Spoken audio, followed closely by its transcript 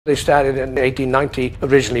They started in 1890,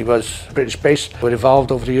 originally was British based, but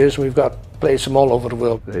evolved over the years, and we've got players from all over the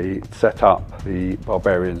world. They set up the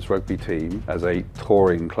Barbarians Rugby team as a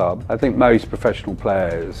touring club. I think most professional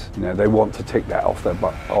players, they want to tick that off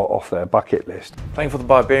their bucket list. Playing for the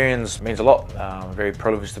Barbarians means a lot. I'm very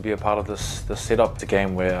privileged to be a part of this setup. It's a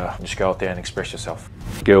game where you just go out there and express yourself.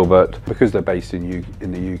 Gilbert, because they're based in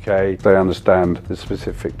the UK, they understand the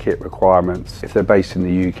specific kit requirements. If they're based in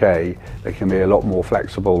the UK, they can be a lot more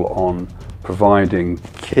flexible on providing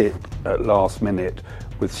kit at last minute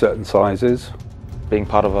with certain sizes. Being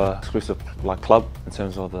part of an exclusive club in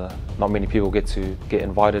terms of not many people get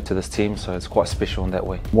invited to this team, so it's quite special in that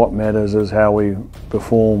way. What matters is how we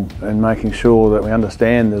perform and making sure that we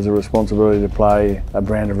understand there's a responsibility to play a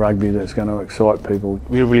brand of rugby that's going to excite people.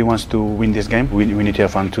 We really want to win this game. We need to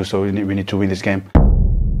have fun too, so we need to win this game.